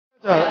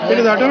It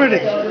is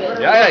automatic.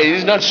 Yeah, he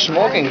is not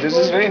smoking. This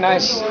is very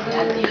nice.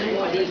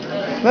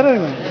 Where are you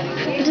going?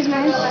 It is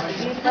mine.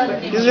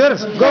 It is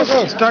yours. Go,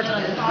 start.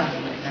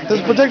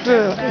 This project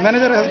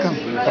manager has come.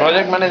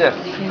 Project manager.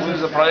 Who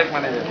is the project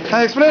manager?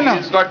 Explain now.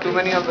 He's got too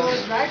many of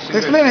those.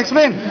 Explain.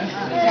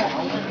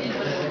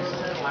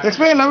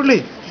 Explain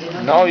loudly.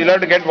 Now you'll have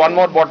to get one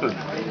more bottle.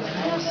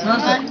 No,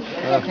 sir.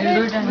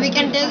 We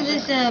can take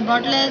this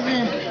bottle as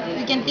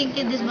we can think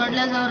this bottle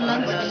as our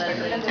lungs,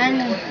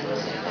 and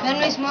when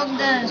we smoke,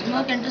 the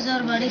smoke enters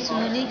our body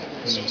slowly.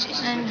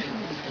 And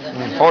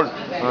Hold.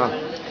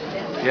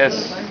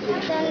 Yes.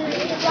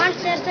 then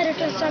once there, sir, it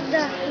will suck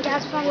the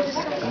gas from this.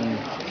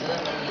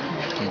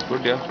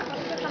 Good, yeah.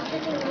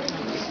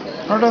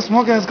 A lot of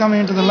smoke has come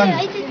into the lung.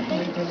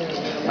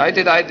 I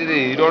did.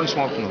 You don't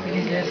smoke now.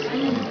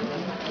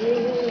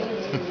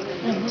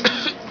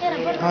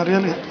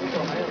 Really?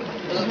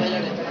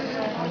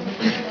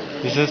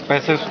 This is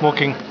passive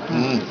smoking.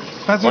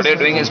 What you're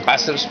doing is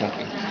passive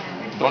smoking.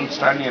 Don't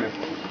stand near it.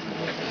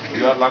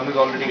 Your lung is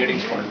already getting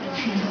spoiled.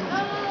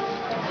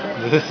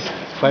 This is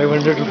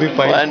 500 rupee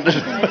fine.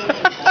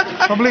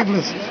 Public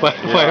place.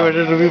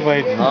 500 rupee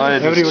fine. No,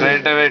 it Everybody.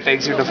 straight away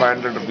takes you to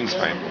 500 rupees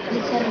fine.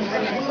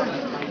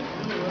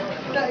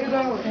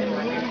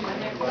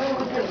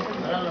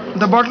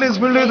 The bottle is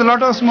filled with a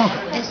lot of smoke,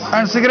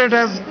 and cigarette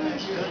has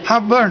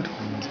half burnt.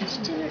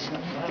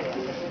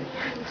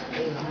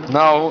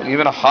 Now,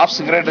 even a half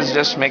cigarette is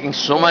just making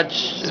so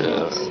much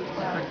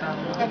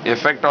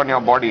effect on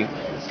your body.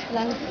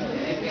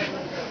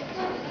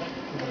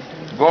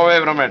 Go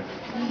away from it.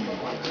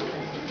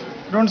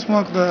 Don't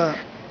smoke the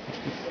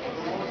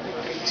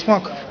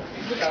smoke.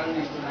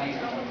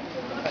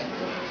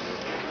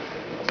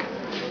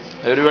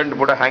 Everyone to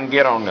put a hanky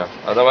around you.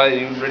 Otherwise,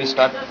 you will really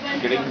start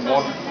getting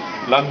more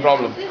lung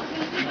problem.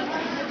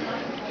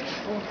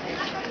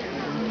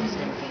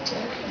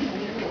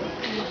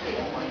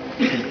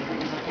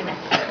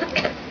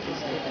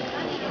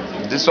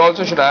 This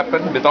also should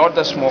happen without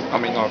the smoke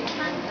coming out.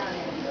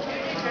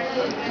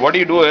 What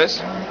you do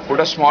is put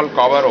a small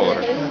cover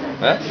over it.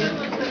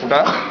 Put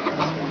a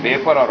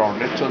paper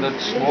around it so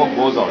that smoke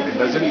goes out. It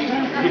doesn't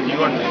hit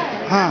you and me.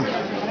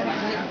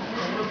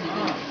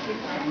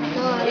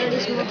 no, already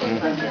smoking.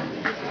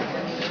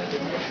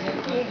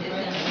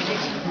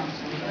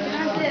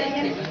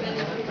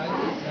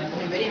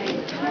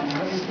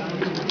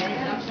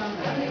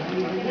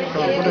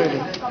 Good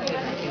idea.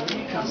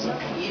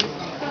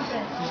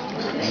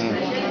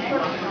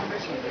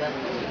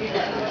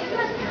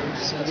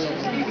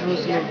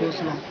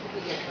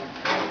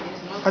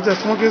 Acha,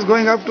 smoke is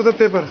going up to the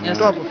paper,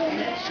 top,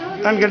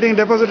 and getting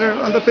deposited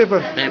on the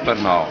paper. Paper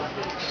now.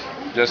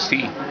 Just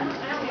see.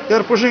 You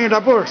are pushing it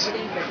upwards.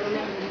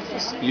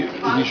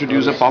 You should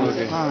use a pump.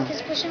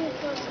 Especially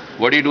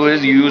What you do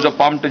is you use a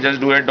pump to just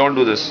do it. Don't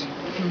do this.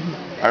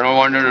 I don't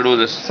want you to do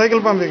this.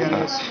 Cycle pump again.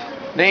 Yes.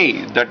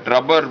 Nay, that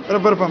rubber.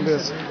 Rubber pump,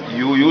 yes.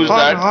 You use Horn,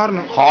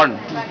 that horn.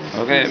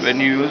 Okay, when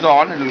you use the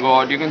horn, it will go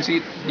out. You can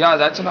see. Yeah,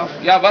 that's enough.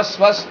 Yeah, bus.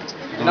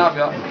 Enough.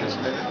 Yeah.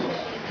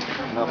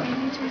 Enough.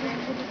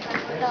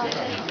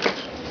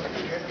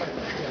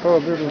 Oh,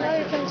 beautiful.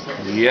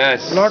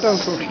 Yes. Lot of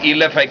smoke.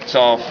 Ill effects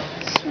of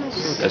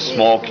the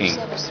smoking.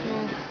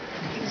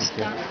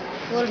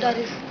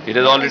 It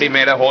has already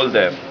made a hole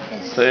there,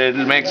 so it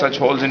will make such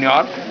holes in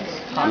your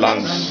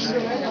lungs.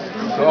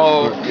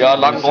 So your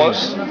lung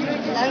goes.